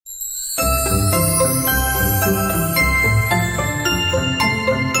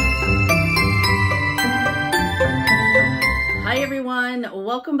everyone,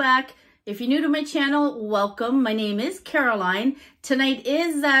 welcome back. If you're new to my channel, welcome. My name is Caroline. Tonight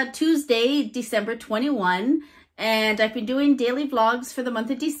is Tuesday, December 21, and I've been doing daily vlogs for the month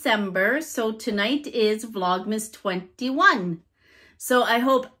of December. So tonight is Vlogmas 21. So I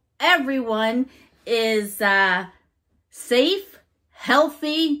hope everyone is safe,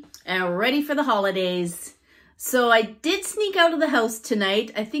 healthy, and ready for the holidays. So I did sneak out of the house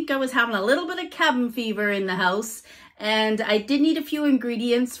tonight. I think I was having a little bit of cabin fever in the house, and I did need a few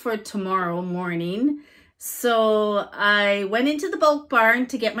ingredients for tomorrow morning. So I went into the bulk barn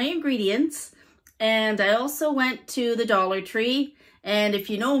to get my ingredients, and I also went to the Dollar Tree. And if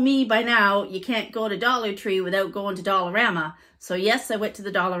you know me by now, you can't go to Dollar Tree without going to Dollarama. So yes, I went to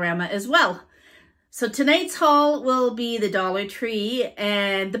the Dollarama as well. So tonight's haul will be the Dollar Tree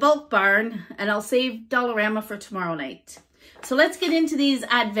and the bulk barn, and I'll save Dollarama for tomorrow night. So let's get into these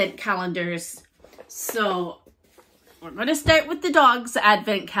advent calendars. So we're going to start with the dog's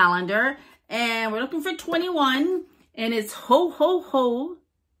advent calendar, and we're looking for 21, and it's ho ho ho.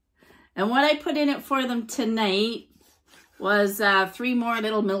 And what I put in it for them tonight was 3 more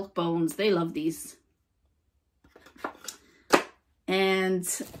little milk bones. They love these. And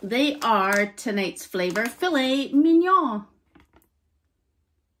they are tonight's flavor, filet mignon.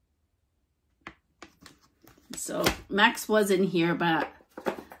 So Max was in here, but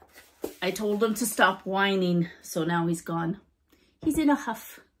I told him to stop whining. So now he's gone. He's in a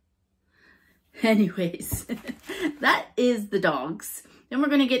huff. Anyways, that is the dogs. Then we're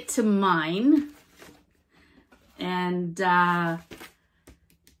going to get to mine. And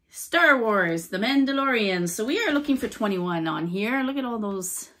Star Wars, The Mandalorian. So we are looking for 21 on here. Look at all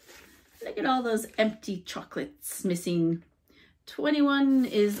those empty chocolates missing. 21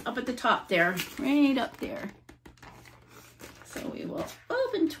 is up at the top there, right up there. So we will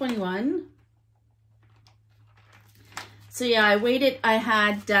open 21. So yeah, I waited. I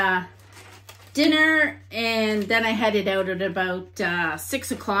had dinner, and then I headed out at about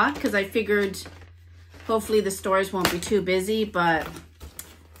 6 o'clock because I figured hopefully the stores won't be too busy, but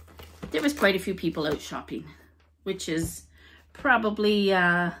there was quite a few people out shopping, which is probably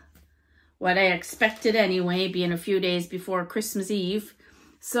what I expected anyway, being a few days before Christmas Eve.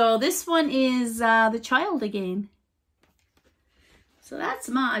 So this one is the child again. So that's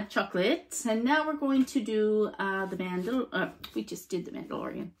my chocolate. And now we're going to do we just did the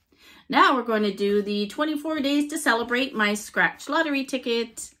Mandalorian. Now we're going to do the 24 days to celebrate my scratch lottery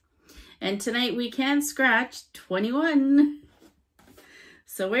ticket. And tonight we can scratch 21.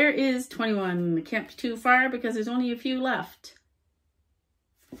 So where is 21? It can't be too far because there's only a few left.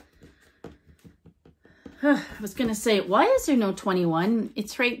 I was going to say, why is there no 21?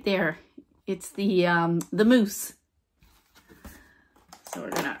 It's right there. It's the moose. So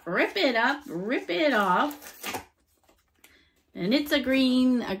we're going to rip it up, rip it off. And it's a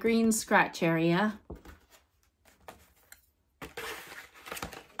green scratch area.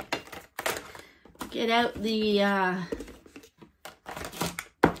 Get out the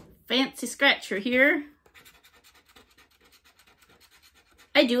fancy scratcher here.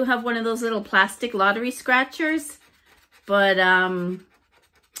 I do have one of those little plastic lottery scratchers, but I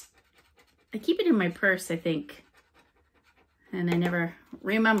keep it in my purse, I think, and I never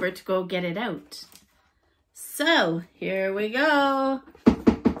remember to go get it out. So here we go.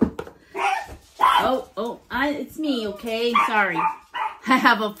 It's me, okay? Sorry. I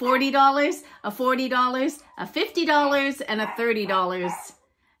have a $40, a $40, a $50, and a $30.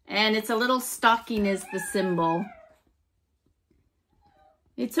 And it's a little stocking is the symbol.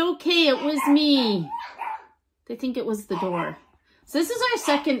 It's okay, it was me. They think it was the door. So this is our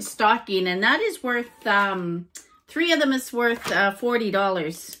second stocking, and that is worth, 3 of them is worth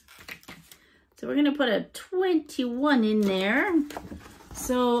 $40. So we're gonna put a 21 in there.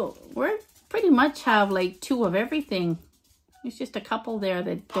 So we're pretty much have like 2 of everything. There's just a couple there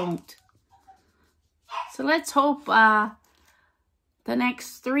that don't. So let's hope the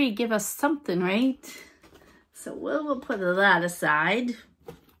next 3 give us something, right? So we'll put that aside.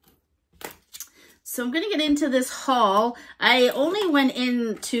 So I'm going to get into this haul. I only went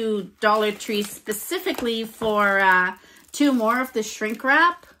into Dollar Tree specifically for 2 more of the shrink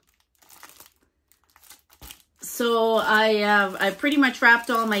wrap. So I pretty much wrapped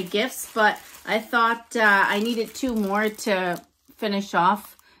all my gifts, but I thought I needed 2 more to finish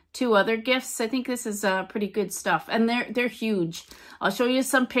off 2 other gifts. I think this is pretty good stuff, and they're huge. I'll show you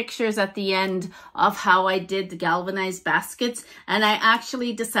some pictures at the end of how I did the galvanized baskets, and I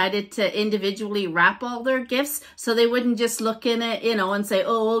actually decided to individually wrap all their gifts so they wouldn't just look in it, you know, and say,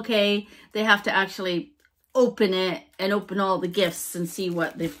 oh, okay. They have to actually open it and open all the gifts and see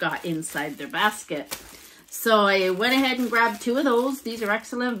what they've got inside their basket. So I went ahead and grabbed 2 of those. These are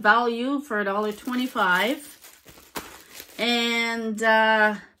excellent value for $1.25. And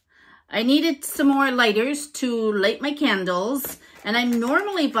I needed some more lighters to light my candles. And I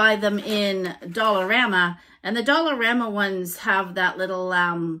normally buy them in Dollarama. And the Dollarama ones have that little,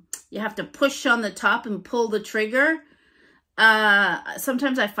 you have to push on the top and pull the trigger.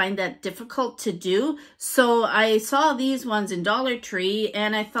 Sometimes I find that difficult to do. So I saw these ones in Dollar Tree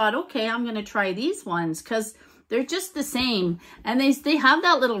and I thought, okay, I'm going to try these ones because they're just the same. And they have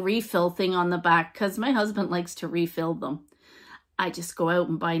that little refill thing on the back because my husband likes to refill them. I just go out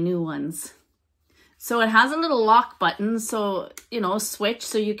and buy new ones. So it has a little lock button, so, you know, switch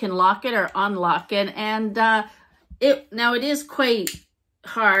so you can lock it or unlock it. And now it is quite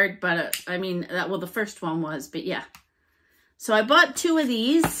hard, but I mean, well, the first one was, but yeah. So I bought 2 of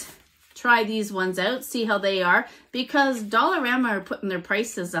these, try these ones out, see how they are, because Dollarama are putting their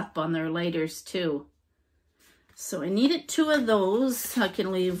prices up on their lighters too. So I needed 2 of those. I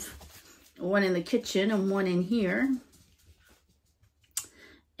can leave one in the kitchen and one in here.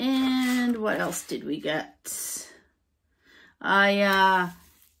 And what else did we get? I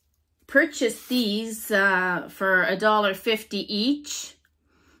purchased these for $1.50 each.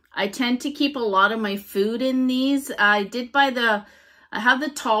 I tend to keep a lot of my food in these. I have the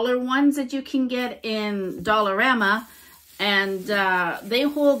taller ones that you can get in Dollarama, and they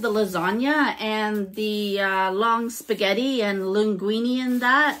hold the lasagna and the long spaghetti and linguine and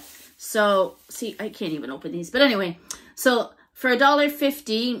that. So, see, I can't even open these. But anyway, so for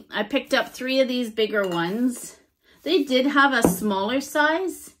 $1.50, I picked up 3 of these bigger ones. They did have a smaller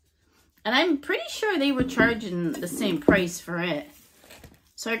size, and I'm pretty sure they were charging the same price for it.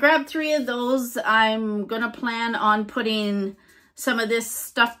 So I grabbed 3 of those. I'm going to plan on putting some of this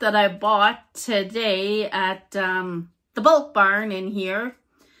stuff that I bought today at the bulk barn in here.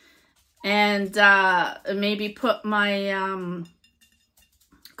 And maybe put my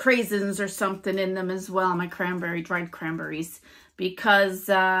craisins or something in them as well. My dried cranberries. Because,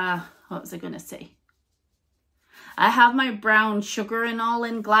 what was I going to say? I have my brown sugar and all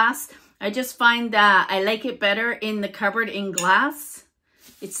in glass. I just find that I like it better in the cupboard in glass.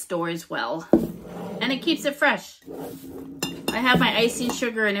 It stores well. And it keeps it fresh. I have my icing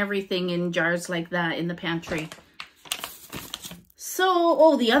sugar and everything in jars like that in the pantry. So,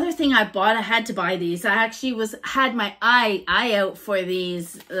 oh, the other thing I bought, I had to buy these. I actually had my eye out for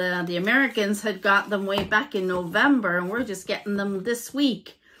these. The Americans had got them way back in November, and we're just getting them this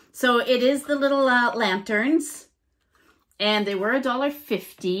week. So it is the little lanterns, and they were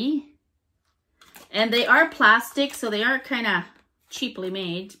 $1.50. And they are plastic, so they are kind of cheaply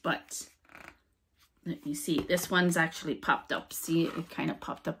made, but let me see. This one's actually popped up. See, it kind of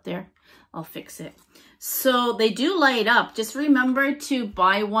popped up there. I'll fix it. So they do light up. Just remember to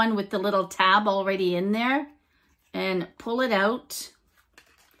buy one with the little tab already in there and pull it out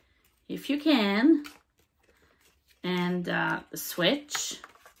if you can. And the switch.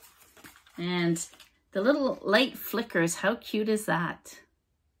 And the little light flickers. How cute is that?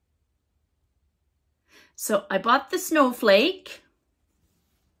 So I bought the snowflake.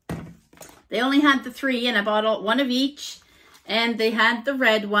 They only had the 3 and I bought 1 of each. And they had the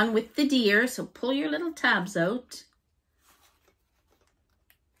red one with the deer. So pull your little tabs out.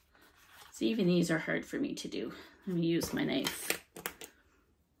 See, even these are hard for me to do. Let me use my knife.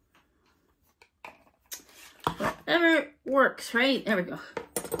 Whatever works, right? There we go.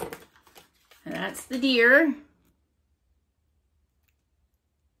 And that's the deer.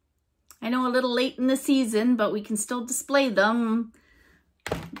 I know a little late in the season, but we can still display them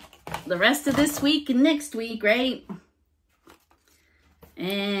the rest of this week and next week, right?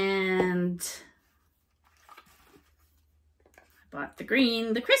 And I bought the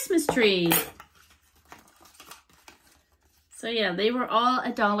green, the Christmas tree. So yeah, they were all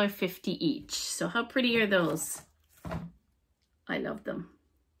 $1.50 each. So how pretty are those? I love them.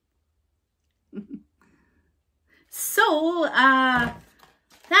 So,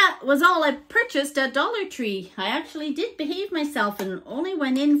 that was all I purchased at Dollar Tree. I actually did behave myself and only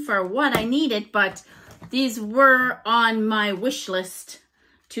went in for what I needed, but these were on my wish list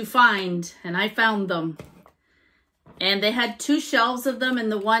to find, and I found them. And they had 2 shelves of them,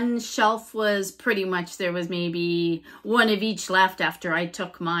 and the one shelf was pretty much, there was maybe 1 of each left after I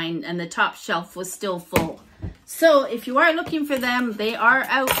took mine, and the top shelf was still full. So if you are looking for them, they are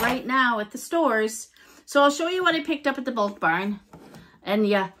out right now at the stores. So I'll show you what I picked up at the bulk barn. And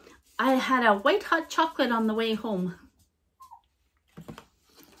yeah, I had a white hot chocolate on the way home.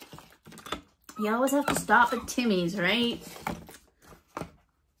 You always have to stop at Timmy's, right?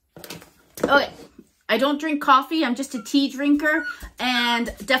 Okay, I don't drink coffee. I'm just a tea drinker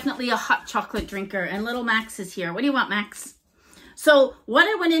and definitely a hot chocolate drinker. And little Max is here. What do you want, Max? So what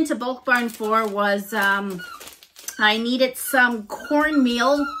I went into Bulk Barn for was I needed some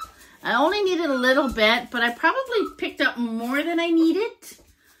cornmeal. I only needed a little bit, but I probably picked up more than I needed.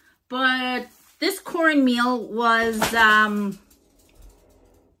 But this cornmeal was,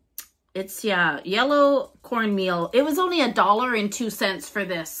 it's, yellow cornmeal. It was only $1.02 for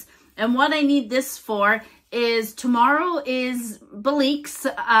this. And what I need this for is tomorrow is Balik's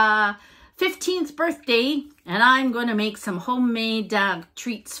 15th birthday, and I'm going to make some homemade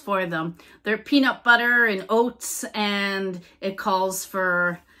treats for them. They're peanut butter and oats, and it calls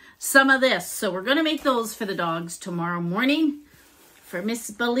for some of this. So we're going to make those for the dogs tomorrow morning for Miss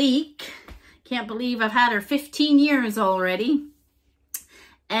Balik. Can't believe I've had her 15 years already.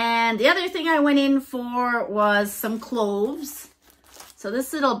 And the other thing I went in for was some cloves. So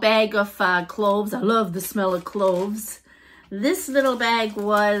this little bag of cloves, I love the smell of cloves. This little bag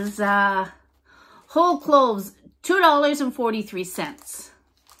was whole cloves, $2.43.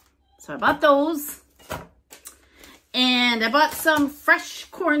 So I bought those. And I bought some fresh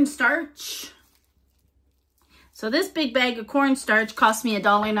cornstarch. So this big bag of cornstarch cost me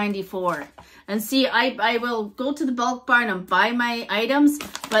 $1.94. And see, I will go to the Bulk Barn and buy my items,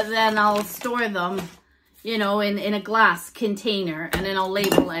 but then I'll store them, you know, in a glass container, and then I'll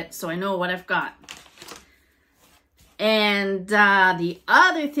label it so I know what I've got. And the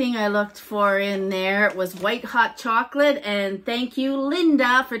other thing I looked for in there was white hot chocolate, and thank you,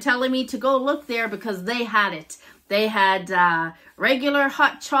 Linda, for telling me to go look there because they had it. They had regular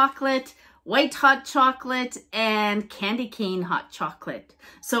hot chocolate, white hot chocolate, and candy cane hot chocolate.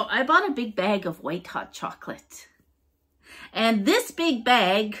 So I bought a big bag of white hot chocolate. And this big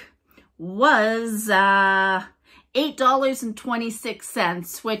bag was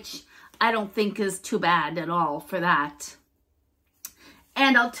 $8.26, which I don't think is too bad at all for that.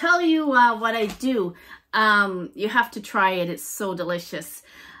 And I'll tell you what I do. You have to try it. It's so delicious.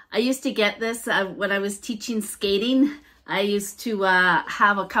 I used to get this when I was teaching skating. I used to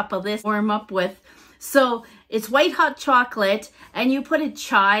have a cup of this warm up with. So it's white hot chocolate, and you put a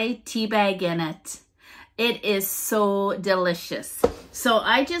chai tea bag in it. It is so delicious. So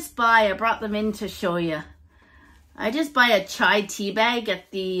I brought them in to show you. I just buy a chai tea bag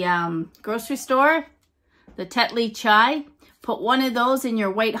at the grocery store, the Tetley chai. Put one of those in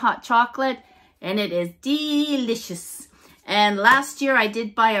your white hot chocolate, and it is delicious. And last year I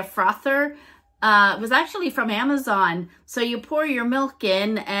did buy a frother. It was actually from Amazon. So you pour your milk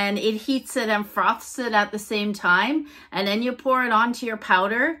in, and it heats it and froths it at the same time. And then you pour it onto your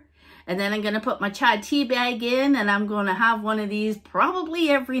powder. And then I'm going to put my chai tea bag in, and I'm going to have one of these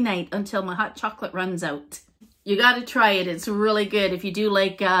probably every night until my hot chocolate runs out. You got to try it. It's really good if you do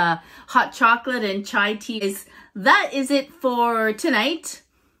like hot chocolate and chai tea. That is it for tonight.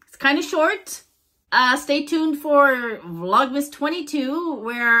 It's kind of short. Stay tuned for Vlogmas 22,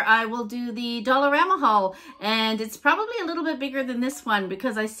 where I will do the Dollarama haul. And it's probably a little bit bigger than this one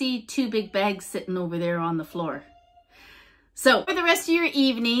because I see two big bags sitting over there on the floor. So for the rest of your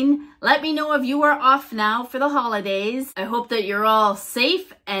evening, let me know if you are off now for the holidays. I hope that you're all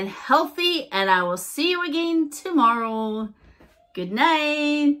safe and healthy, and I will see you again tomorrow. Good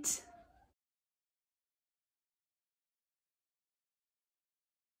night.